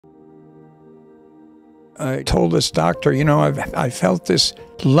I told this doctor, you know, I felt this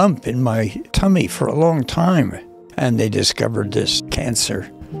lump in my tummy for a long time. And they discovered this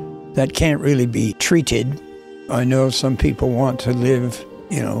cancer that can't really be treated. I know some people want to live,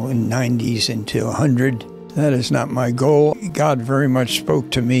 you know, in 90s into 100. That is not my goal. God very much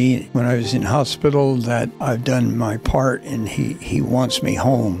spoke to me when I was in hospital that I've done my part and He wants me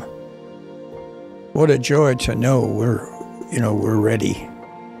home. What a joy to know we're ready.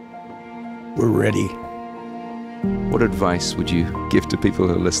 We're ready. What advice would you give to people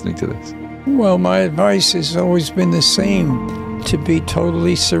who are listening to this? Well, my advice has always been the same, to be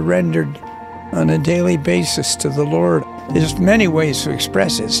totally surrendered on a daily basis to the Lord. There's many ways to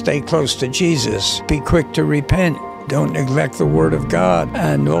express it. Stay close to Jesus. Be quick to repent. Don't neglect the Word of God.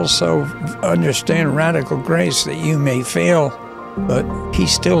 And also understand radical grace, that you may fail, but He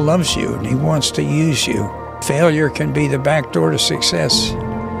still loves you and He wants to use you. Failure can be the back door to success.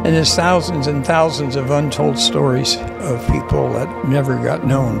 And there's thousands and thousands of untold stories of people that never got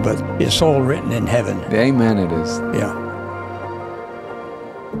known, but it's all written in heaven. Amen it is. Yeah.